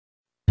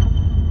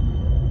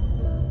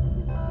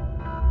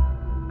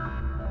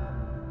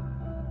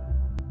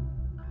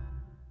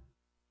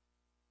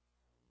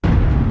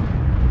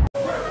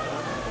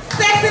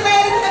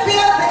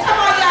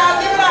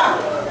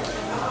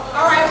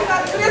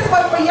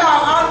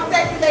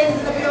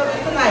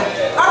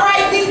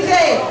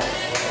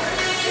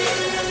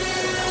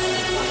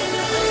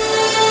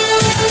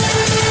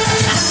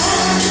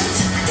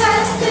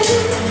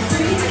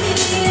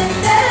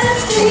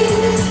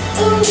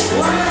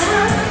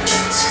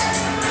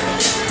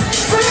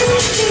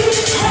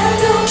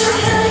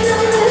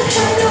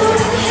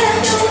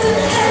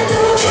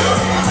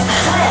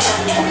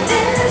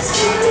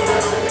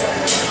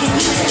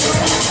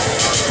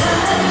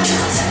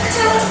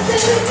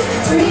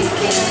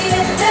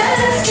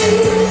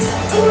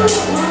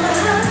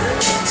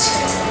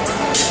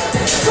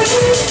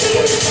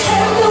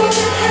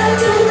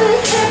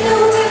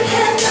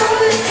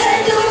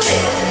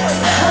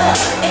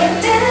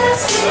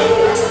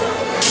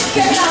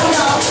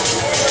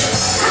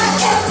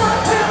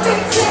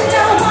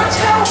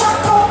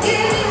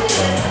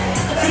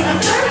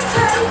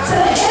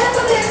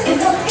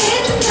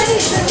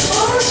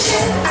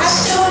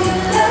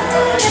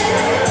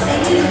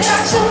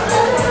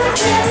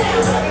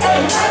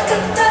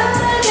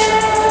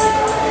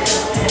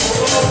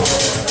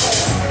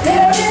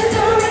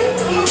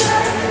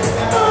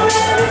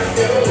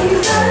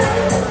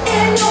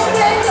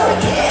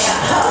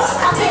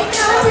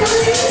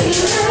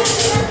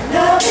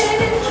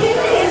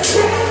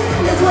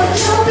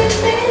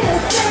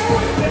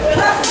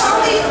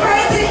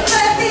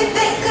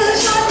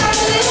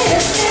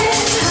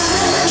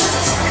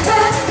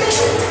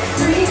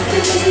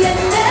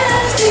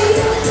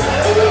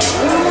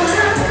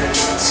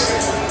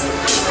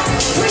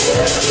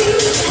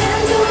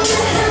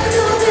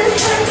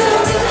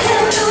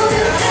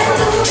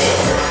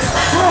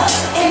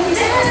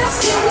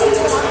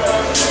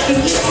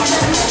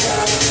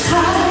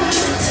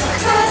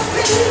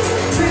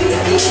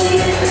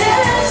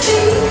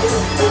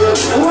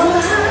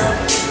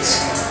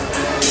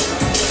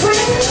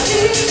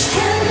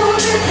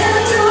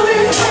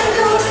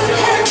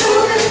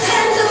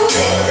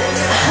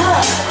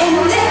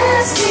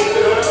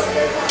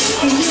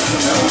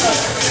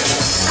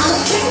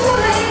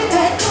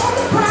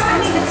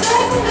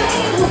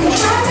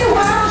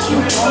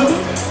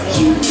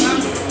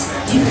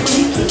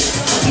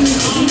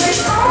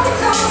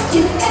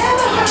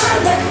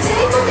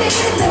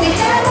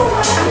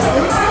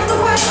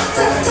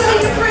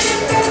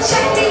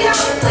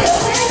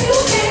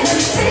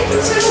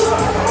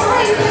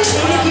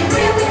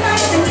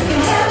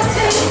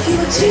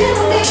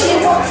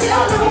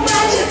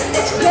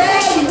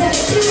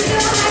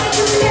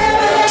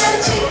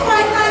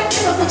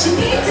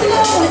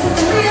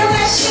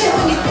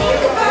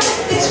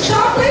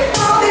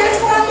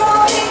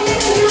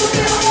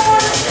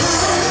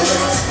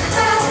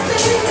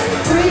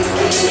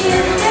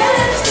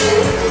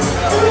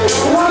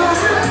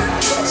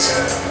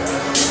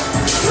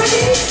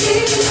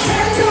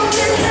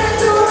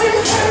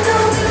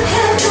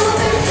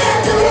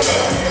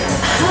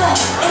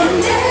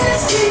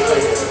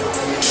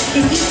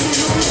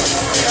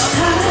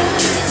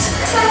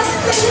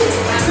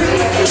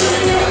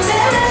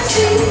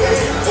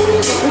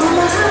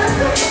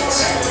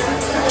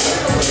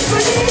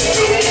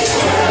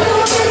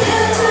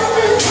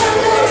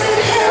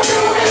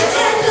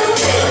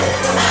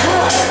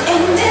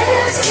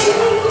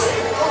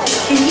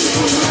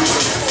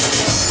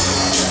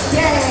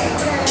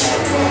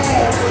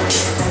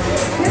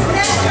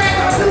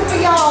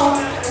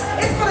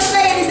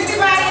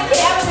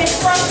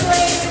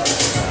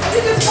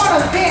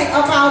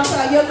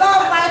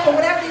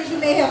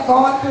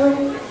gone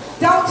through.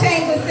 Don't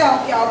change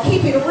yourself, y'all.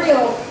 Keep it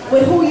real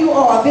with who you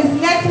are. This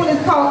next one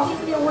is called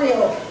Keeping It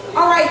Real.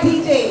 All right,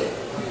 DJ.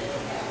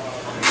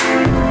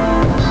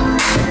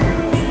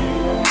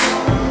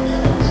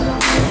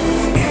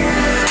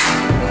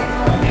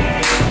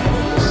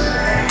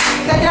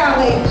 Check it out,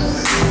 ladies.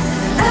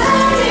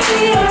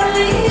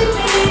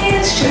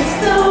 It's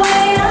just the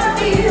way I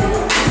feel.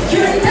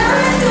 You're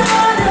not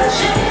gonna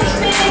change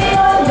me,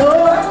 oh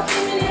Lord.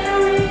 Keeping it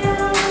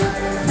real.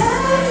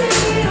 Love me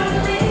or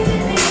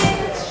leave me.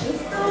 It's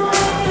just the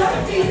way I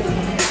feel.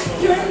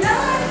 You're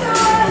not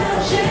gonna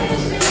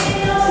change me,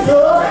 oh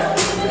Lord.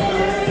 Keeping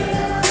it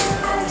real.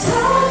 I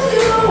told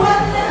you I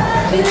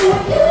love you.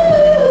 You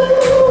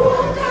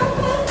walked out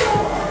the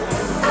door.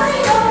 I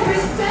don't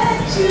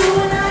respect you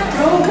and I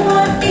don't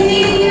want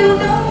any of you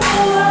no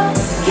more.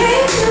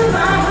 Came to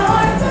my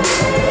heart,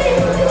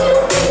 babe, and you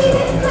need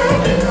it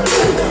like you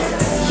do.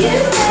 You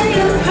say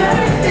you're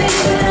perfect,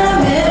 and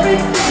I'm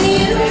everything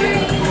you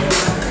dream.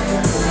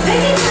 Then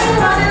you turn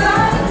around and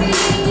lie to me,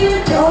 you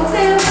don't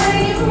say what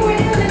you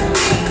really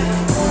mean.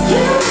 You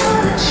don't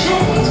wanna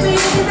change me,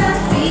 'cause I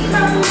speak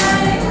my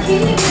mind and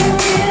keep it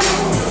real.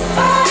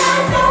 But I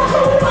know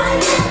who I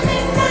am,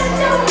 and I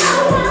know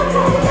how I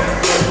wanna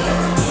feel.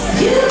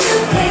 You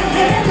just can't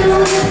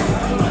handle this,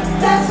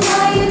 that's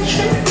why you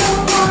trick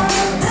someone.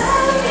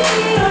 Love me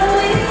or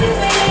leave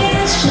me,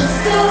 it's just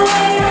the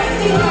way I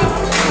feel.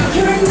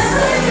 You're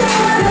not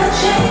gonna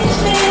change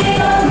me,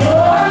 oh no,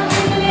 I'm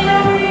keeping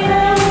it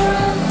real.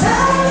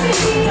 Love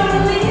me or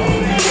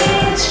leave me,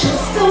 it's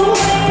just the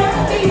way I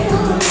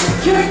feel.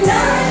 You're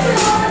not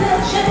gonna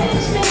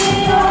change me,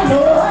 oh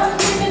no, I'm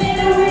keeping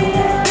it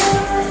real.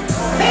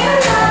 Made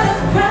a lot of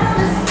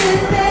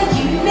promises that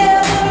you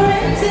never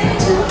intend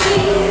to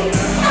keep.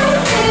 I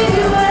gave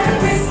you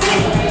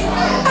everything,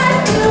 I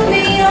do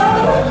me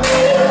all of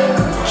me.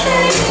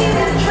 Can't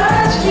even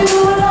trust you,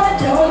 and I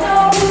don't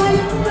know who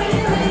you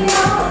really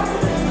are.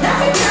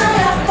 Every time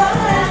I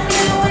thought I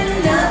knew, and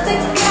not the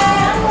guy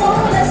I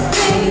wanna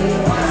see.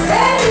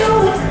 Said you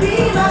would be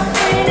my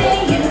friend,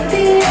 and you'd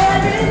be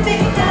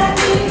everything I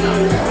need.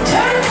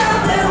 Turns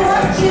out that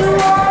what you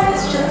are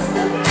is just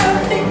the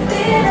perfect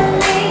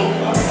enemy.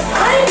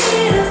 I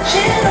need a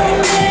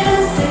gentleman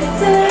who's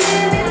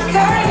sensitive and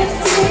kind and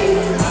sweet.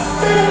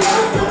 But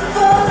most of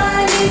all,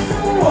 I need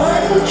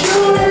someone who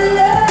truly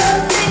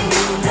loves me.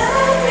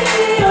 Love me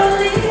or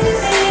leave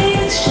me,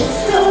 it's just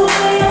the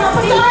way I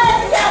feel.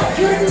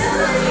 You're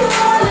not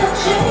gonna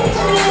change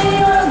me,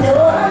 oh no,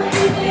 I'm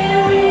keeping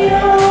it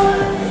real.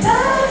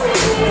 Love me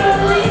or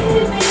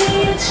leave me,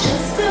 it's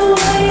just the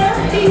way I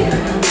feel.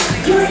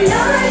 You're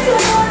not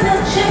gonna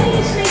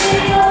change me,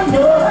 oh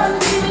no, I'm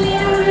keeping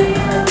it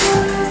real.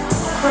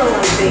 Grow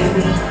up,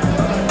 baby.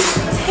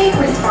 Take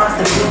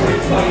responsibility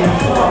for your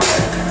flaws.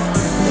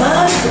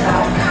 Love is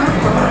about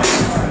compromise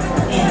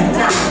and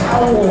not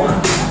about war.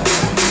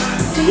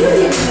 Do you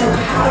even know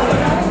how to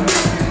love?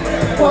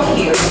 Well,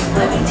 here,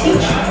 let me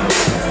teach you.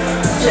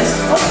 Just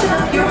open up